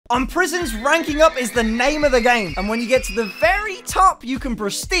On prisons, ranking up is the name of the game. And when you get to the very top, you can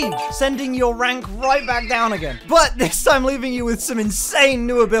prestige, sending your rank right back down again. But this time leaving you with some insane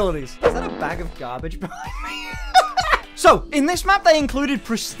new abilities. Is that a bag of garbage behind me? So, in this map, they included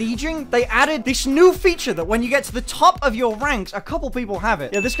prestiging. They added this new feature that when you get to the top of your ranks, a couple people have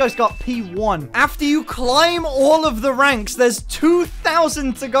it. Yeah, this guy's got P1. After you climb all of the ranks, there's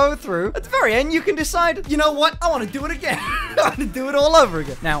 2,000 to go through. At the very end, you can decide, you know what? I want to do it again. I want to do it all over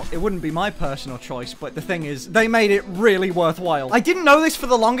again. Now, it wouldn't be my personal choice, but the thing is, they made it really worthwhile. I didn't know this for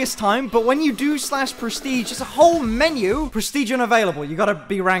the longest time, but when you do /prestige, there's a whole menu. Prestige unavailable. You got to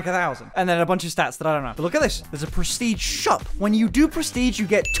be rank 1,000. And then a bunch of stats that I don't know. But look at this. There's a prestige shop. When you do prestige, you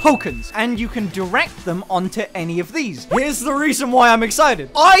get tokens, and you can direct them onto any of these. Here's the reason why I'm excited.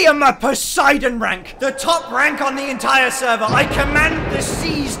 I am a Poseidon rank, the top rank on the entire server. I command the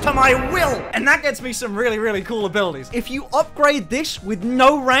seas to my will. And that gets me some really, really cool abilities. If you upgrade this with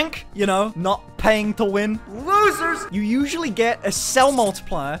no rank, you know, not paying to win, losers, you usually get a cell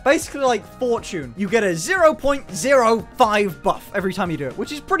multiplier, basically like fortune. You get a 0.05 buff every time you do it,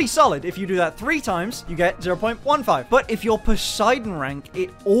 which is pretty solid. If you do that 3 times, you get 0.15. But if you're Poseidon rank,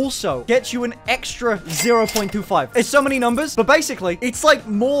 it also gets you an extra 0.25. It's so many numbers, but basically, it's like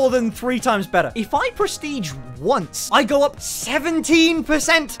more than 3 times better. If I prestige once, I go up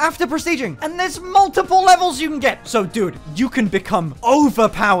 17% after prestiging, and there's multiple levels you can get. So, dude, you can become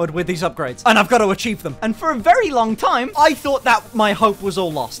overpowered with these upgrades, and I've got to achieve them. And for a very long time, I thought that my hope was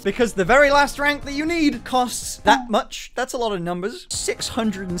all lost, because the very last rank that you need costs that much. That's a lot of numbers.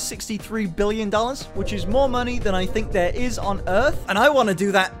 $663 billion, which is more money than I think there is on Earth. And I want to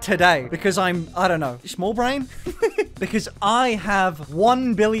do that today because I don't know, small brain? Because I have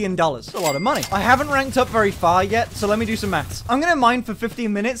 $1 billion. It's a lot of money. I haven't ranked up very far yet, so let me do some maths. I'm going to mine for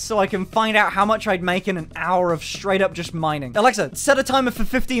 15 minutes so I can find out how much I'd make in an hour of straight up just mining. Alexa, set a timer for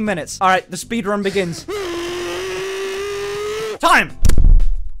 15 minutes. All right, the speed run begins. Time!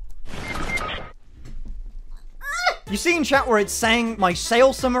 You see in chat where it's saying my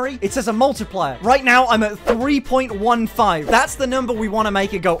sales summary? It says a multiplier. Right now, I'm at 3.15. That's the number we want to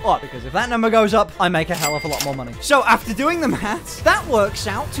make it go up, because if that number goes up, I make a hell of a lot more money. So after doing the maths, that works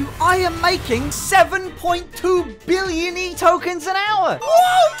out to I am making 7.2 billion e-tokens an hour.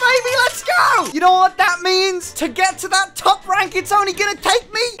 Whoa, baby, let's go! You know what that means? To get to that top rank, it's only gonna take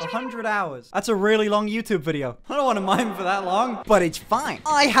me 100 hours. That's a really long YouTube video. I don't want to mine for that long, but it's fine.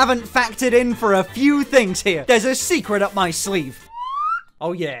 I haven't factored in for a few things here. There's a secret up my sleeve.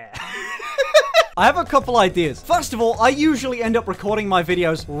 Oh yeah. I have a couple ideas. First of all, I usually end up recording my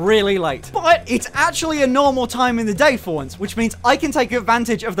videos really late, but it's actually a normal time in the day for once, which means I can take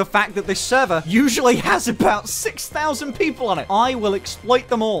advantage of the fact that this server usually has about 6,000 people on it. I will exploit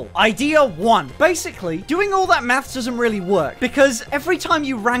them all. Idea 1. Basically, doing all that maths doesn't really work, because every time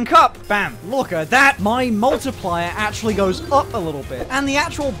you rank up, bam, look at that, my multiplier actually goes up a little bit, and the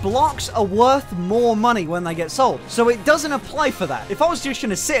actual blocks are worth more money when they get sold. So it doesn't apply for that. If I was just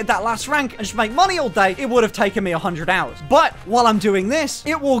gonna sit at that last rank and just make money all day, it would have taken me 100 hours. But while I'm doing this,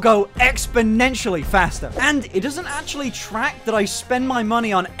 it will go exponentially faster. And it doesn't actually track that I spend my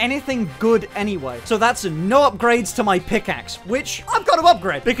money on anything good anyway. So that's no upgrades to my pickaxe, which I've got to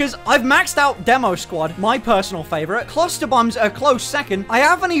upgrade because I've maxed out Demo Squad, my personal favorite. Cluster Bombs are a close second. I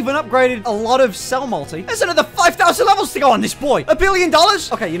haven't even upgraded a lot of Cell Multi. There's another 5,000 levels to go on this boy. $1 billion?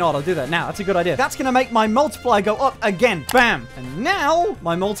 Okay, you know what? I'll do that now. That's a good idea. That's gonna make my multiplier go up again. Bam. And now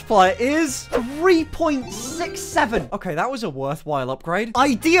my multiplier is 3.67. Okay, that was a worthwhile upgrade.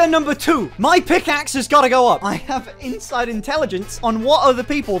 Idea number 2. My pickaxe has got to go up. I have inside intelligence on what other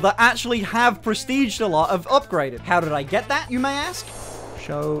people that actually have prestiged a lot have upgraded. How did I get that, you may ask?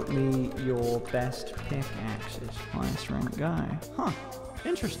 Show me your best pickaxes. Highest rank guy. Huh.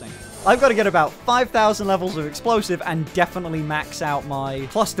 Interesting. I've got to get about 5,000 levels of explosive and definitely max out my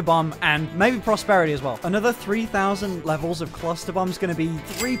cluster bomb and maybe prosperity as well. Another 3,000 levels of cluster bomb is going to be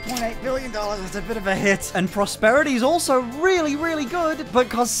 $3.8 billion. That's a bit of a hit. And prosperity is also really, really good, but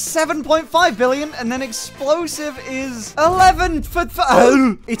costs 7.5 billion. And then explosive is 11 for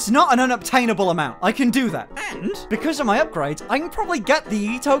it's not an unobtainable amount. I can do that. And because of my upgrades, I can probably get the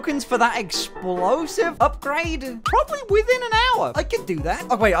E-tokens for that explosive upgrade probably within an hour. I could do that.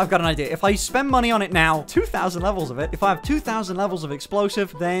 Oh, wait, I've got an idea. If I spend money on it now, 2,000 levels of it, if I have 2,000 levels of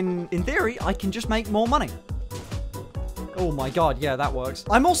explosive, then in theory, I can just make more money. Oh my god, yeah, that works.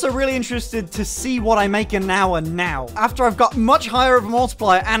 I'm also really interested to see what I make an hour now. After I've got much higher of a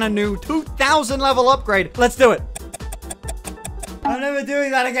multiplier and a new 2,000 level upgrade. Let's do it. And never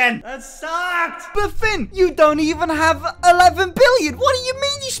doing that again. That sucked. But Finn, you don't even have 11 billion. What do you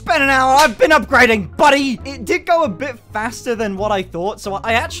mean you spent an hour? I've been upgrading, buddy. It did go a bit faster than what I thought, so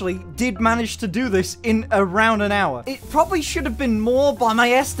I actually did manage to do this in around an hour. It probably should have been more by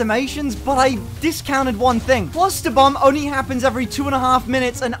my estimations, but I discounted one thing. Cluster bomb only happens every 2.5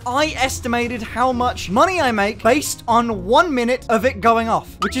 minutes, and I estimated how much money I make based on 1 minute of it going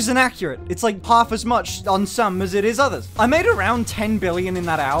off, which is inaccurate. It's like half as much on some as it is others. I made around 10 billion in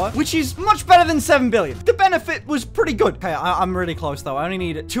that hour, which is much better than 7 billion. The benefit was pretty good. Okay, I'm really close though. I only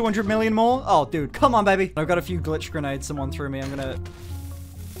need 200 million more. Oh, dude, come on, baby. I've got a few glitch grenades someone threw me. I'm gonna...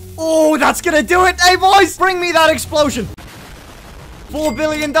 Oh, that's gonna do it. Hey, boys, bring me that explosion. $4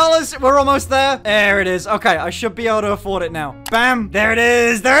 billion. We're almost there. There it is. Okay, I should be able to afford it now. Bam. There it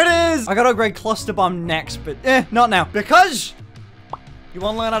is. There it is. I gotta upgrade cluster bomb next, but not now. Because... You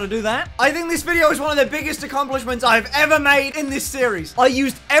want to learn how to do that? I think this video is one of the biggest accomplishments I've ever made in this series. I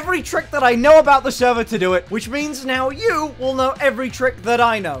used every trick that I know about the server to do it, which means now you will know every trick that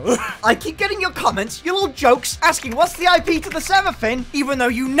I know. I keep getting your comments, your little jokes, asking what's the IP to the server, Finn? Even though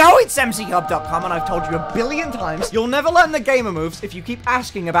you know it's mchub.com, and I've told you a billion times, you'll never learn the gamer moves if you keep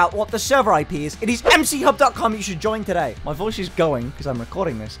asking about what the server IP is. It is mchub.com. You should join today. My voice is going because I'm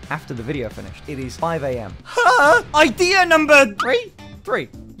recording this after the video finished. It is 5 a.m. Idea number 3?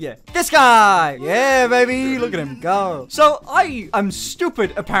 Yeah. This guy. Yeah, baby. Look at him go. So I am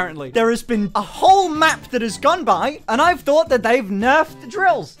stupid, apparently. There has been a whole map that has gone by, and I've thought that they've nerfed the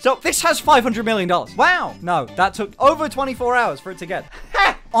drills. So this has $500 million. Wow. No, that took over 24 hours for it to get.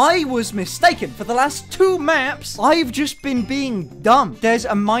 I was mistaken. For the last 2 maps, I've just been being dumb. There's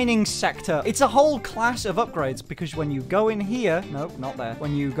a mining sector. It's a whole class of upgrades because when you go in here, nope, not there.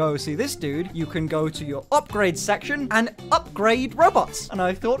 When you go see this dude, you can go to your upgrade section and upgrade robots. And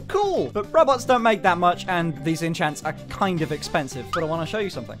I thought, cool, but robots don't make that much and these enchants are kind of expensive. But I want to show you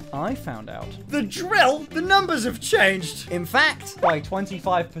something. I found out the drill, the numbers have changed. In fact, by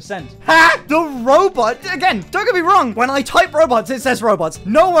 25%. Ha! The robot, again, don't get me wrong. When I type robots, it says robots.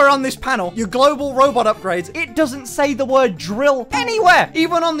 Nowhere on this panel, your global robot upgrades, it doesn't say the word drill anywhere.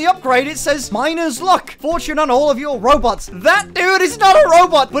 Even on the upgrade, it says miner's luck. Fortune on all of your robots. That dude is not a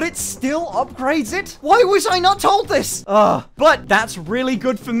robot, but it still upgrades it. Why was I not told this? But that's really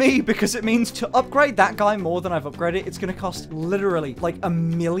good for me because it means to upgrade that guy more than I've upgraded, it's going to cost literally like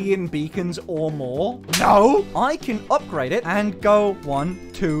 1 million beacons or more. No, I can upgrade it and go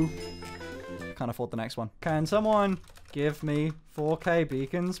 1, 2. Can't afford the next one. Can someone give me 4K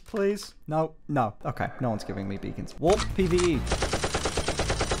beacons, please? No. Okay, no one's giving me beacons. Warp PvE.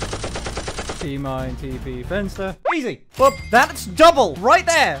 T-mine, TP, Fenster. Easy. But that's double right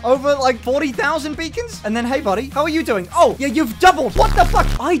there. Over like 40,000 beacons. And then, hey, buddy, how are you doing? Oh, yeah, you've doubled. What the fuck?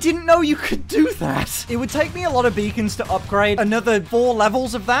 I didn't know you could do that. It would take me a lot of beacons to upgrade another 4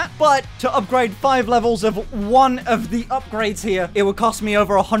 levels of that. But to upgrade 5 levels of one of the upgrades here, it would cost me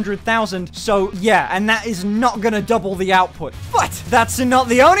over 100,000. So, yeah, and that is not going to double the output. But that's not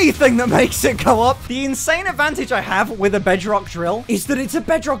the only thing that makes it go up. The insane advantage I have with a bedrock drill is that it's a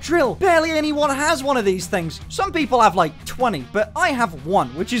bedrock drill. Barely anyone has one of these things. Some people have like 20, but I have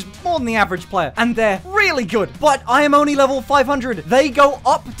 1, which is more than the average player, and they're really good. But I am only level 500. They go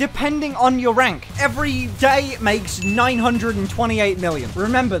up depending on your rank. Every day makes 928 million.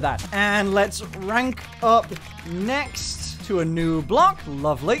 Remember that. And let's rank up next to a new block.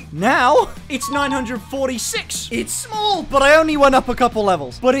 Lovely. Now, it's 946. It's small, but I only went up a couple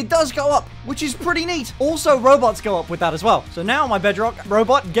levels. But it does go up, which is pretty neat. Also, robots go up with that as well. So now my bedrock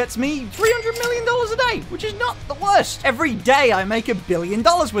robot gets me $300 million a day, which is not the worst. Every day I make $1 billion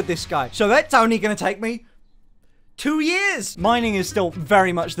with this guy. So that's only going to take me 2 years. Mining is still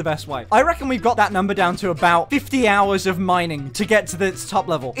very much the best way. I reckon we've got that number down to about 50 hours of mining to get to this top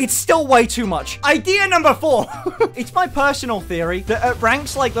level. It's still way too much. Idea number 4. It's my personal theory that at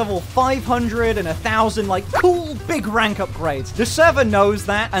ranks like level 500 and 1,000, like cool big rank upgrades, the server knows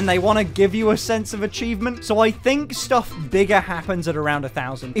that and they want to give you a sense of achievement. So I think stuff bigger happens at around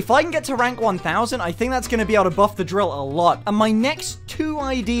 1,000. If I can get to rank 1,000, I think that's going to be able to buff the drill a lot. And my next 2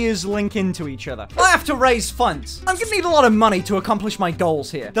 ideas link into each other. I have to raise funds. I'm gonna need a lot of money to accomplish my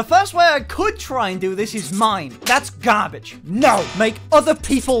goals here. The first way I could try and do this is mine. That's garbage. No, make other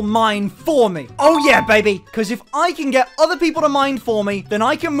people mine for me. Oh yeah, baby. Because if I can get other people to mine for me, then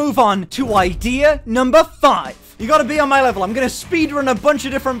I can move on to idea number 5. You gotta be on my level. I'm gonna speedrun a bunch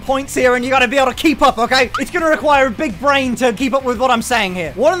of different points here, and you gotta be able to keep up, okay? It's gonna require a big brain to keep up with what I'm saying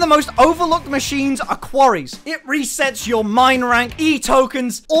here. One of the most overlooked machines are quarries. It resets your mine rank,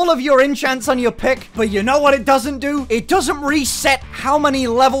 E-tokens, all of your enchants on your pick, but you know what it doesn't do? It doesn't reset how many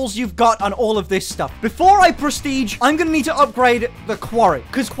levels you've got on all of this stuff. Before I prestige, I'm gonna need to upgrade the quarry,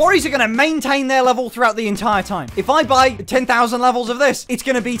 because quarries are gonna maintain their level throughout the entire time. If I buy 10,000 levels of this, it's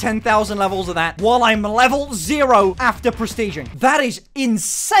gonna be 10,000 levels of that while I'm level 0 after prestiging. That is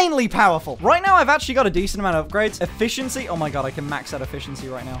insanely powerful. Right now, I've actually got a decent amount of upgrades. Efficiency, oh my god, I can max out efficiency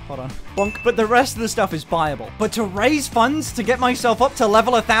right now. Hold on. Bonk. But the rest of the stuff is buyable. But to raise funds to get myself up to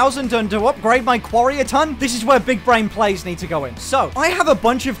level 1,000 and to upgrade my quarry a ton, this is where big brain plays need to go in. So, I have a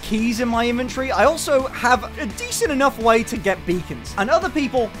bunch of keys in my inventory. I also have a decent enough way to get beacons. And other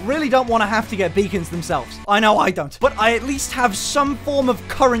people really don't want to have to get beacons themselves. I know I don't. But I at least have some form of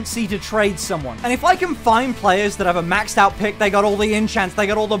currency to trade someone. And if I can find players that have a maxed out pick, they got all the enchants, they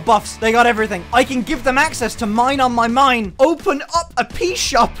got all the buffs, they got everything, I can give them access to mine on my mine, open up a peace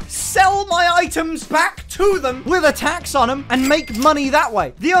shop, sell my items back to them with a tax on them, and make money that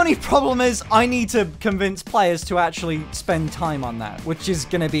way. The only problem is I need to convince players to actually spend time on that, which is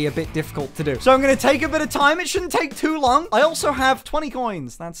going to be a bit difficult to do. So I'm going to take a bit of time. It shouldn't take too long. I also have 20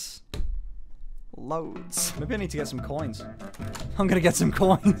 coins. That's loads. Maybe I need to get some coins. I'm gonna get some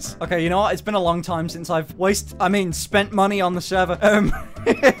coins. Okay, you know what? It's been a long time since I've spent money on the server.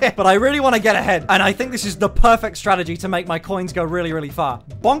 But I really want to get ahead. And I think this is the perfect strategy to make my coins go really, really far.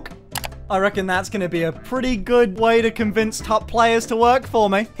 Bonk. I reckon that's going to be a pretty good way to convince top players to work for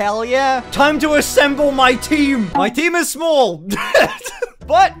me. Hell yeah. Time to assemble my team. My team is small.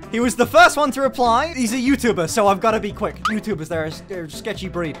 But he was the first one to reply. He's a YouTuber, so I've got to be quick. YouTubers, they're a sketchy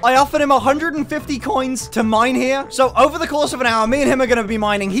breed. I offered him 150 coins to mine here. So over the course of an hour, me and him are going to be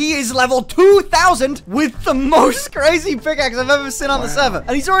mining. He is level 2,000 with the most crazy pickaxe I've ever seen on the server.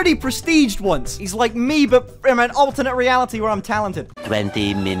 And he's already prestiged once. He's like me, but in an alternate reality where I'm talented.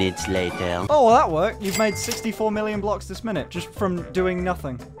 20 minutes later. Oh, well, that worked. You've made 64 million blocks this minute just from doing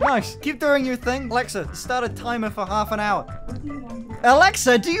nothing. Nice. Keep doing your thing. Alexa, start a timer for half an hour.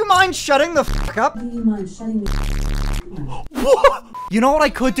 Alexa, do you mind shutting the fuck up? Do you mind shutting the What? You know what I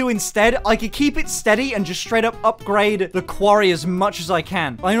could do instead? I could keep it steady and just straight up upgrade the quarry as much as I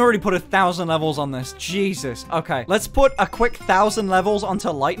can. I already put 1,000 levels on this. Jesus. Okay, let's put a quick 1,000 levels onto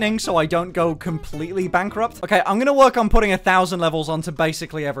lightning so I don't go completely bankrupt. Okay, I'm gonna work on putting 1,000 levels onto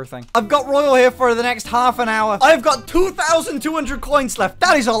basically everything. I've got Royal here for the next half an hour. I've got 2,200 coins left.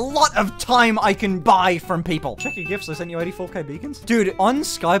 That is a lot of time I can buy from people. Check your gifts. I sent you 84k beacons. Dude, on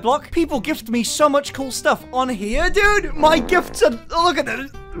Skyblock, people gift me so much cool stuff. On here, dude, my gifts are... Look at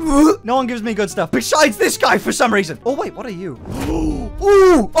this. No one gives me good stuff besides this guy for some reason. Oh, wait, what are you?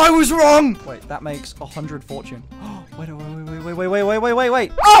 Ooh, I was wrong. Wait, that makes 100 fortune. Wait.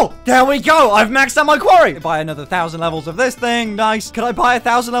 Oh, there we go. I've maxed out my quarry. Buy another 1,000 levels of this thing. Nice. Can I buy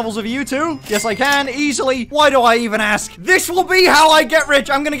 1,000 levels of you too? Yes, I can. Easily. Why do I even ask? This will be how I get rich.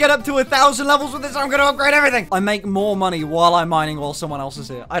 I'm going to get up to 1,000 levels with this. I'm going to upgrade everything. I make more money while I'm mining while someone else is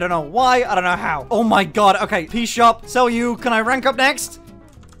here. I don't know why. I don't know how. Oh my god. Okay. Peace shop. Sell you. Can I rank up next?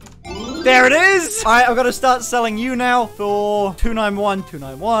 There it is. All right, I've got to start selling you now for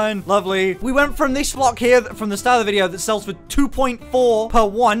 291. Lovely. We went from this block here from the start of the video that sells for 2.4 per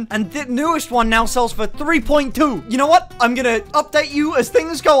one, and the newest one now sells for 3.2. You know what? I'm gonna update you as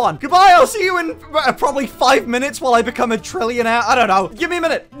things go on. Goodbye. I'll see you in probably 5 minutes while I become a trillionaire. I don't know. Give me a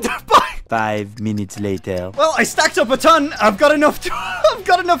minute. Bye. 5 minutes later. Well, I stacked up a ton. I've got enough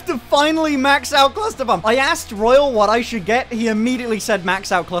to finally max out cluster bomb. I asked Royal what I should get. He immediately said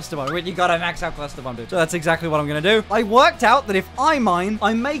max out cluster bomb. You gotta max out cluster bomb, dude. So that's exactly what I'm gonna do. I worked out that if I mine,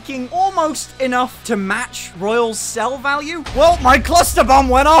 I'm making almost enough to match Royal's sell value. Well, my cluster bomb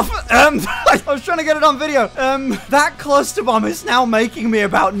went off. I was trying to get it on video. That cluster bomb is now making me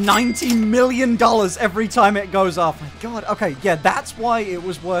about $90 million every time it goes off. My god. Okay, yeah, that's why it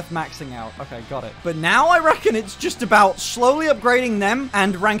was worth maxing out. Okay, got it. But now I reckon it's just about slowly upgrading them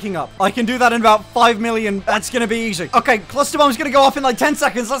and ranking up. I can do that in about 5 million. That's gonna be easy. Okay, cluster bomb's gonna go off in like 10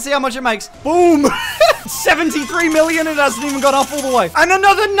 seconds. Let's see how much it makes. Boom. 73 million. It hasn't even gone off all the way. And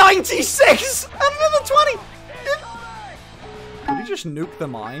another 96. And another 20. Did he just nuke the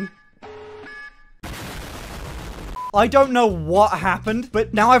mine? I don't know what happened,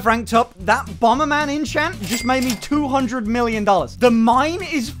 but now I've ranked up. That Bomberman enchant just made me $200 million. The mine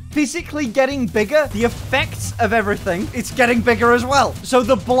is physically getting bigger. The effects of everything, it's getting bigger as well. So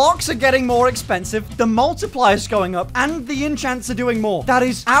the blocks are getting more expensive. The multiplier's going up and the enchants are doing more. That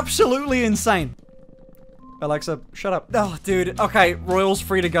is absolutely insane. Alexa, shut up. Oh, dude. Okay, Royal's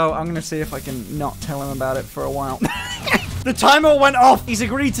free to go. I'm gonna see if I can not tell him about it for a while. The timer went off. He's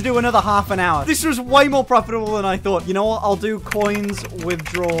agreed to do another half an hour. This was way more profitable than I thought. You know what? I'll do coins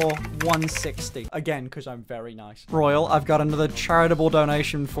withdraw 160. Again, because I'm very nice. Royal, I've got another charitable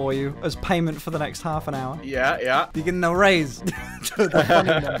donation for you as payment for the next half an hour. Yeah. You're getting a raise. To the funny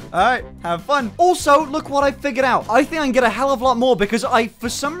number. All right, have fun. Also, look what I figured out. I think I can get a hell of a lot more because for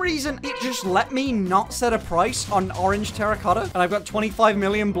some reason, it just let me not set a price on orange terracotta. And I've got 25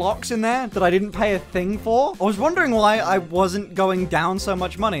 million blocks in there that I didn't pay a thing for. I was wondering why I wasn't going down so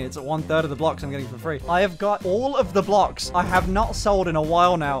much money. It's at 1/3 of the blocks I'm getting for free. I have got all of the blocks I have not sold in a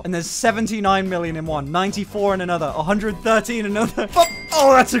while now. And there's 79 million in one, 94 in another, 113 in another.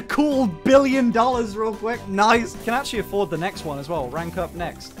 Oh, that's a cool $1 billion real quick. Nice. Can actually afford the next one as well. Rank up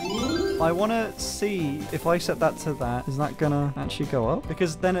next. I want to see if I set that to that, is that gonna actually go up?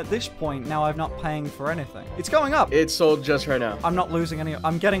 Because then at this point, now I'm not paying for anything. It's going up. It's sold just right now. I'm not losing any.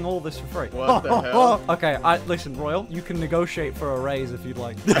 I'm getting all this for free. What the hell? Okay, listen, Royal, you can negotiate for a raise if you'd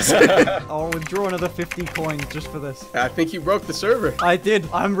like. I'll withdraw another 50 coins just for this. I think you broke the server. I did.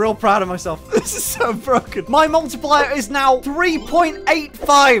 I'm real proud of myself. This is so broken. My multiplier is now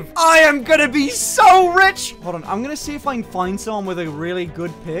 3.85. I am gonna be so rich. Hold on. I'm gonna see if I can find someone with a really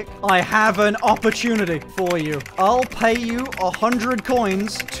good pick. I have an opportunity for you. I'll pay you 100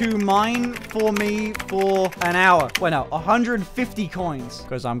 coins to mine for me for an hour. Wait, no, 150 coins.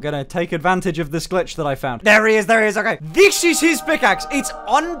 Because I'm gonna take advantage of this glitch that I found. There he is. There he is. Okay. This is his pickaxe. It's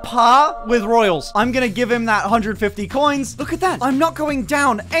on par with Royal's. I'm gonna give him that 150 coins. Look at that. I'm not going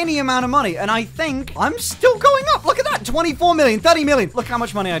down any amount of money. And I think I'm still going up. Look at that. 24 million, 30 million. Look how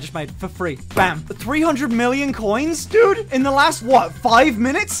much money I just made for free. Bam. 300 million coins, dude, in the last, what, 5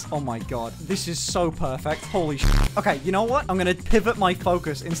 minutes? Oh my God. This is so perfect. Holy shit. Okay, you know what? I'm gonna pivot my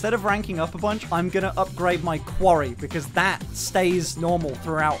focus. Instead of ranking up a bunch, I'm gonna upgrade my quarry because that stays normal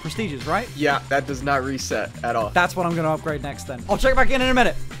throughout prestiges, right? Yeah, that does not reset at all. That's what I'm gonna upgrade next then. I'll check back in a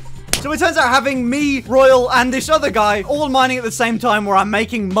minute. So it turns out having me, Royal, and this other guy all mining at the same time where I'm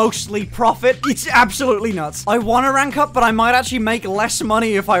making mostly profit, it's absolutely nuts. I want to rank up, but I might actually make less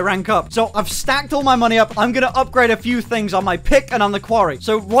money if I rank up. So I've stacked all my money up. I'm going to upgrade a few things on my pick and on the quarry.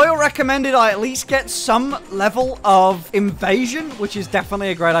 So Royal recommended I at least get some level of invasion, which is definitely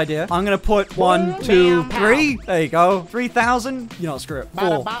a great idea. I'm going to put 1, 2, 3. There you go. 3,000. You know, screw it.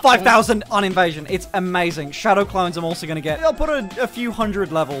 4, 5,000 on invasion. It's amazing. Shadow clones I'm also going to get. I'll put a few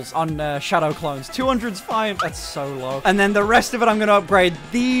hundred levels on shadow clones. 200's fine. That's so low. And then the rest of it, I'm going to upgrade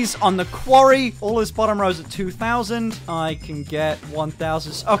these on the quarry. All this bottom rows at 2,000. I can get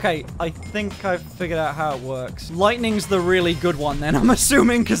 1,000. Okay, I think I've figured out how it works. Lightning's the really good one then, I'm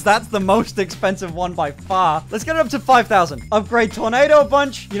assuming, because that's the most expensive one by far. Let's get it up to 5,000. Upgrade tornado a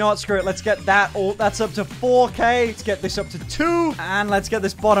bunch. You know what? Screw it. Let's get that. All that's up to 4K. Let's get this up to 2. And let's get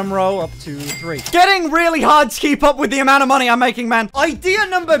this bottom row up to 3. Getting really hard to keep up with the amount of money I'm making, man. Idea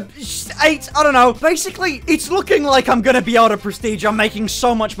number 8, I don't know. Basically, it's looking like I'm gonna be out of prestige. I'm making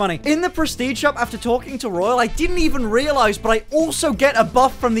so much money. In the prestige shop, after talking to Royal, I didn't even realize, but I also get a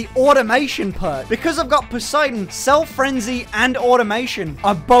buff from the automation perk. Because I've got Poseidon, Self-Frenzy, and automation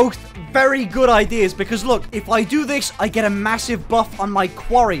are both very good ideas because look, if I do this, I get a massive buff on my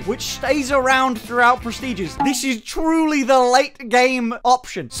quarry, which stays around throughout prestiges. This is truly the late game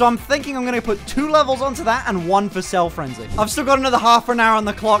option. So I'm thinking I'm going to put 2 levels onto that and 1 for Self-Frenzy. I've still got another half an hour on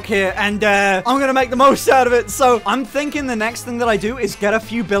the clock here and I'm going to make the most out of it. So I'm thinking the next thing that I do is get a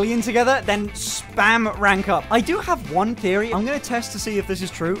few billion together, then spam rank up. I do have one theory. I'm going to test to see if this is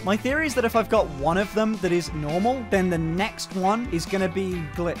true. My theory is that if I've got one of them that is normal, then the next one is going to be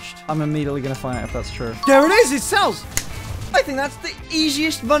glitched. I'm immediately going to find out if that's true. There it is. It sells. I think that's the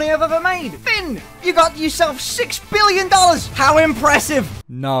easiest money I've ever made. Finn, you got yourself $6 billion. How impressive.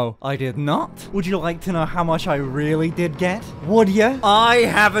 No, I did not. Would you like to know how much I really did get? Would you? I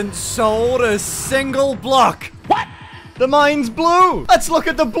haven't sold a single block. What? The mine's blue. Let's look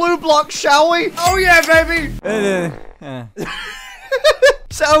at the blue block, shall we? Oh yeah, baby.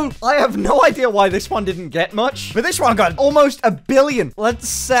 So, I have no idea why this one didn't get much, but this one got almost $1 billion. Let's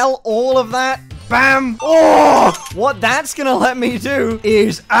sell all of that. Bam. Oh, what that's gonna let me do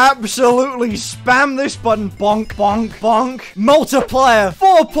is absolutely spam this button. Bonk, bonk, bonk. Multiplier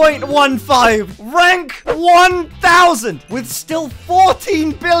 4.15. Rank 1,000 with still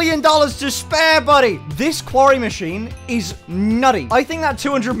 $14 billion to spare, buddy. This quarry machine is nutty. I think that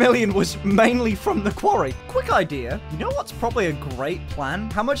 200 million was mainly from the quarry. Quick idea. You know what's probably a great plan?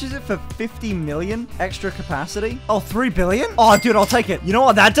 How much is it for 50 million extra capacity? Oh, 3 billion? Oh, dude, I'll take it. You know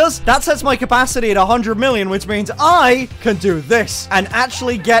what that does? That sets my capacity at 100 million, which means I can do this and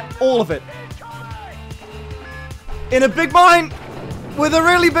actually get all of it. in a big mine with a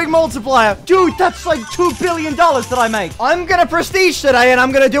really big multiplier. Dude, that's like $2 billion that I make. I'm gonna prestige today, and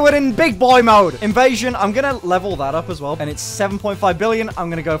I'm gonna do it in big boy mode. Invasion, I'm gonna level that up as well, and it's 7.5 billion. I'm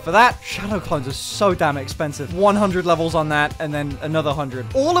gonna go for that. Shadow clones are so damn expensive. 100 levels on that, and then another 100.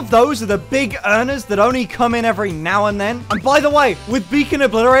 All of those are the big earners that only come in every now and then. And by the way, with Beacon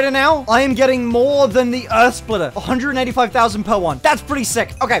Obliterator now, I am getting more than the Earth Splitter. 185,000 per one. That's pretty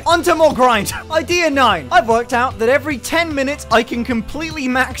sick. Okay, on to more grind. Idea 9. I've worked out that every 10 minutes, I can completely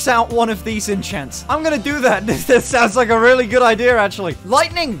max out one of these enchants. I'm gonna do that. This sounds like a really good idea, actually.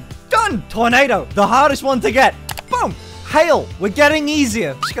 Lightning, done. Tornado, the hardest one to get. Boom. Hail, we're getting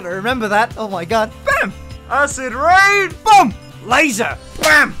easier. Just gotta remember that. Oh my god. Bam. Acid rain. Boom. Laser.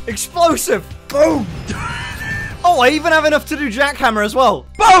 Bam. Explosive. Boom. Oh, I even have enough to do jackhammer as well.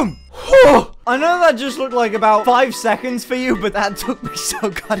 Boom. I know that just looked like about 5 seconds for you, but that took me so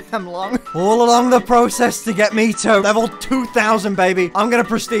goddamn long. All along the process to get me to level 2000, baby. I'm gonna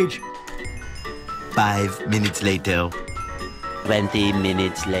prestige. 5 minutes later. 20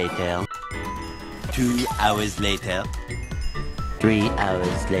 minutes later. 2 hours later. 3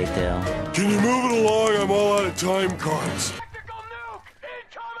 hours later. Can you move it along? I'm all out of time cards.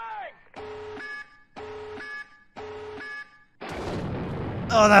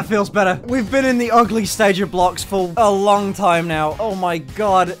 Oh, that feels better. We've been in the ugly stage of blocks for a long time now. Oh my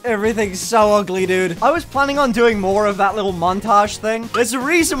god, everything's so ugly, dude. I was planning on doing more of that little montage thing. There's a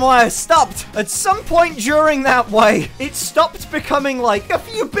reason why I stopped. At some point during that way, it stopped becoming like a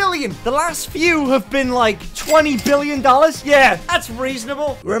few billion. The last few have been like $20 billion. Yeah, that's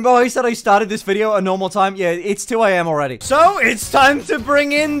reasonable. Remember how I said I started this video at normal time? Yeah, it's 2 AM already. So, it's time to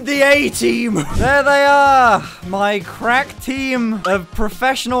bring in the A-team. There they are. My crack team of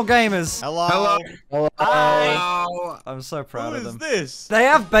professional gamers. Hello. Hello. Hello. I'm so proud of them. Who is this? They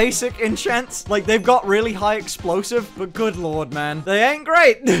have basic enchants. Like, they've got really high explosive, but good lord, man. They ain't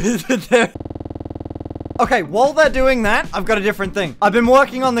great. They're... Okay, while they're doing that, I've got a different thing. I've been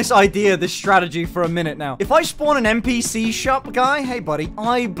working on this idea, this strategy for a minute now. If I spawn an NPC shop guy, hey buddy,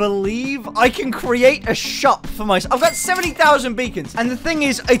 I believe I can create a shop for myself. I've got 70,000 beacons. And the thing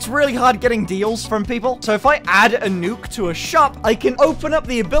is, it's really hard getting deals from people. So if I add a nuke to a shop, I can open up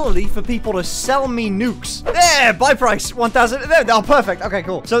the ability for people to sell me nukes. There, buy price, 1,000. There, oh, perfect. Okay,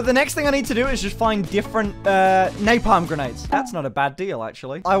 cool. So the next thing I need to do is just find different napalm grenades. That's not a bad deal,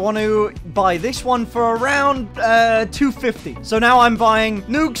 actually. I want to buy this one for around 250. So now I'm buying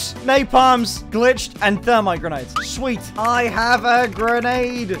nukes, napalms, glitched, and thermite grenades. Sweet. I have a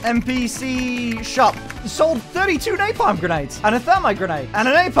grenade NPC shop. Sold 32 napalm grenades and a thermite grenade and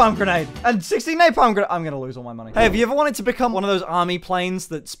a napalm grenade and 60 napalm grenades. I'm gonna lose all my money. Hey, have you ever wanted to become one of those army planes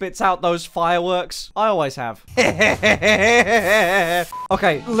that spits out those fireworks? I always have.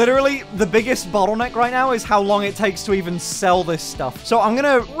 Okay, literally the biggest bottleneck right now is how long it takes to even sell this stuff. So I'm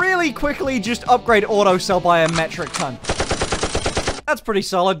gonna really quickly just upgrade auto sell by a metric ton. That's pretty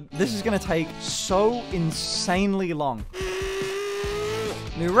solid. This is gonna take so insanely long.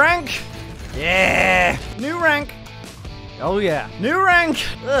 New rank. Yeah. New rank. Oh yeah. New rank.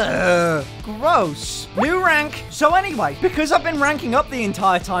 Ugh. Gross. New rank. So anyway, because I've been ranking up the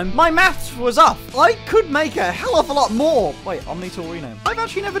entire time, my maths was up. I could make a hell of a lot more. Wait, Omnitool rename. I've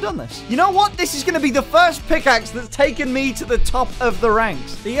actually never done this. You know what? This is going to be the first pickaxe that's taken me to the top of the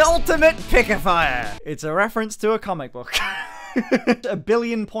ranks. The ultimate pick-a-fire. It's a reference to a comic book. 1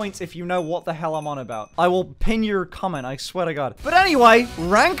 billion points if you know what the hell I'm on about. I will pin your comment, I swear to God. But anyway,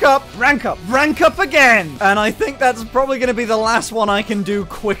 rank up, rank up, rank up again. And I think that's probably going to be the last one I can do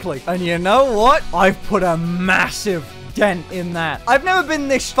quickly. And you know what? I've put a massive dent in that. I've never been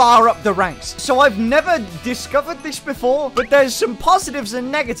this far up the ranks, so I've never discovered this before, but there's some positives and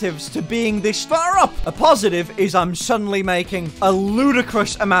negatives to being this far up. A positive is I'm suddenly making a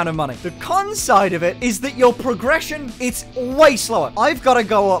ludicrous amount of money. The con side of it is that your progression, it's way slower. I've got to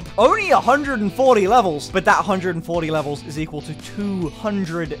go up only 140 levels, but that 140 levels is equal to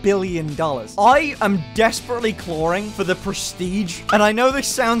 $200 billion. I am desperately clawing for the prestige, and I know this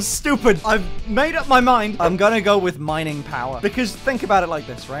sounds stupid. I've made up my mind. I'm gonna go with mining power, because think about it like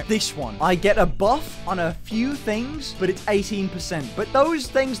this, right? This one, I get a buff on a few things, but it's 18%. But those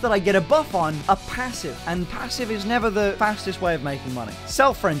things that I get a buff on are passive, and passive is never the fastest way of making money.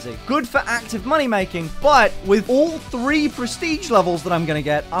 Self-frenzy, good for active money making, but with all 3 prestige levels that I'm gonna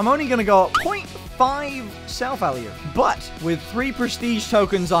get, I'm only gonna go up 0.5 5 sell value. But with 3 prestige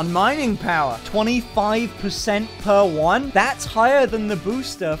tokens on mining power, 25% per one, that's higher than the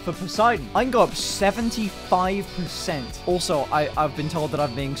booster for Poseidon. I can go up 75%. Also, I've been told that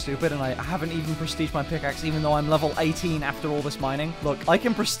I'm being stupid and I haven't even prestiged my pickaxe even though I'm level 18 after all this mining. Look, I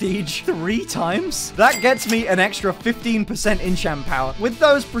can prestige 3 times. That gets me an extra 15% enchant power. With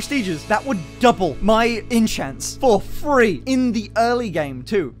those prestiges, that would double my enchants for free in the early game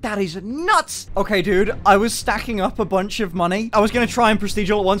too. That is nuts. Okay, dude, I was stacking up a bunch of money. I was gonna try and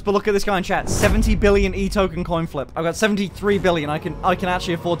prestige all at once, but look at this guy in chat. 70 billion e-token coin flip. I've got 73 billion. I can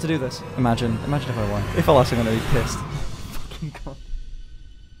actually afford to do this. Imagine if I won. If I lost, I'm gonna be pissed. Fucking god.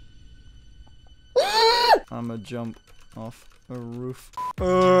 I'm gonna jump off a roof.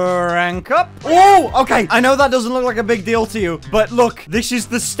 Rank up. Oh, okay. I know that doesn't look like a big deal to you, but look, this is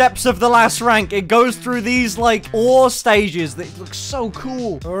the steps of the last rank. It goes through these like ore stages that look so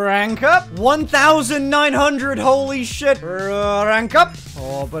cool. Rank up. 1,900. Holy shit. Rank up.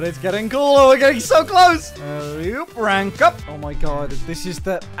 Oh, but it's getting cooler. We're getting so close. Rank up. Oh my god. This is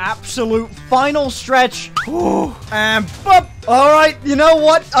the absolute final stretch. Ooh. And boop. All right. You know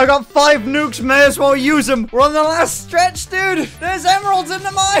what? I got 5 nukes. May as well use them. We're on the last stretch, dude. There's emeralds in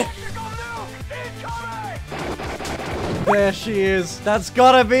the mine. There she is. That's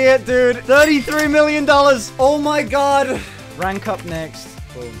gotta be it, dude. $33 million. Oh my god. Rank up next.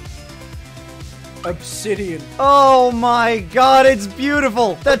 Boom. Obsidian. Oh my god, it's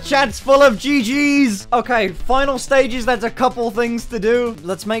beautiful. The chat's full of GGs. Okay, final stages. There's a couple things to do.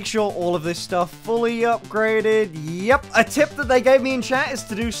 Let's make sure all of this stuff fully upgraded. Yep. A tip that they gave me in chat is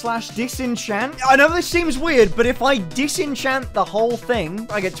to do /disenchant. I know this seems weird, but if I disenchant the whole thing,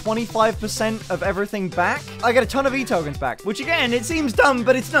 I get 25% of everything back. I get a ton of e-tokens back, which again, it seems dumb,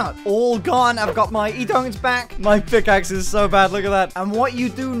 but it's not. All gone. I've got my e-tokens back. My pickaxe is so bad. Look at that. And what you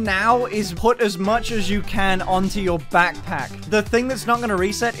do now is put as much as you can onto your backpack. The thing that's not going to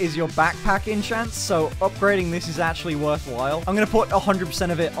reset is your backpack enchants, so upgrading this is actually worthwhile. I'm going to put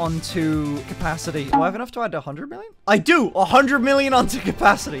 100% of it onto capacity. Do I have enough to add 100 million? I do! 100 million onto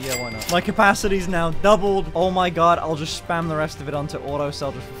capacity. Yeah, why not? My capacity's now doubled. Oh my god, I'll just spam the rest of it onto auto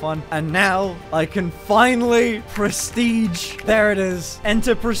sell just for fun. And now I can finally prestige. There it is.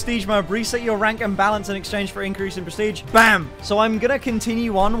 Enter prestige mode. Reset your rank and balance in exchange for increase in prestige. Bam! So I'm going to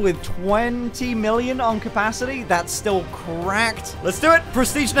continue on with 20 million on capacity. That's still cracked. Let's do it.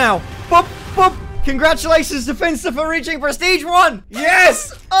 Prestige now. Boop, boop. Congratulations to Finster for reaching Prestige 1.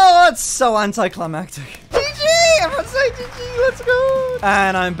 Yes. Oh, that's so anticlimactic. GG. Everyone say GG. Let's go.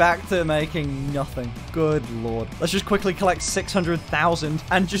 And I'm back to making nothing. Good lord. Let's just quickly collect 600,000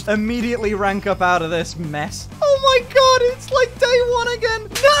 and just immediately rank up out of this mess. Oh my god, it's like day 1 again.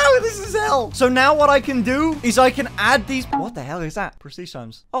 No, this is hell. So now what I can do is I can add these. What the hell is that? Prestige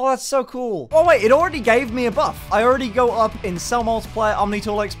times. Oh, that's so cool. Oh wait, it already gave me a buff. I already go up in cell multiplier,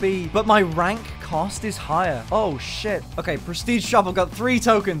 omni-tool XP, but my rank cost is higher. Oh shit. Okay, prestige shop. I've got 3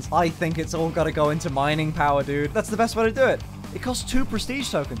 tokens. I think it's all got to go into mining power, dude. That's the best way to do it. It costs 2 prestige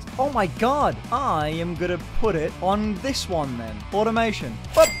tokens. Oh my god. I am gonna put it on this one then. Automation.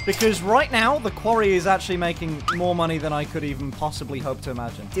 But because right now, the quarry is actually making more money than I could even possibly hope to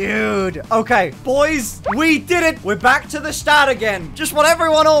imagine. Dude. Okay, boys, we did it. We're back to the start again. Just what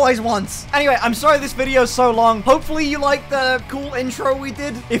everyone always wants. Anyway, I'm sorry this video is so long. Hopefully you liked the cool intro we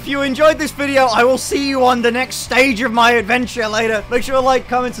did. If you enjoyed this video, I will see you on the next stage of my adventure later. Make sure to like,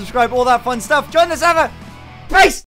 comment, subscribe, all that fun stuff. Join the server. Peace.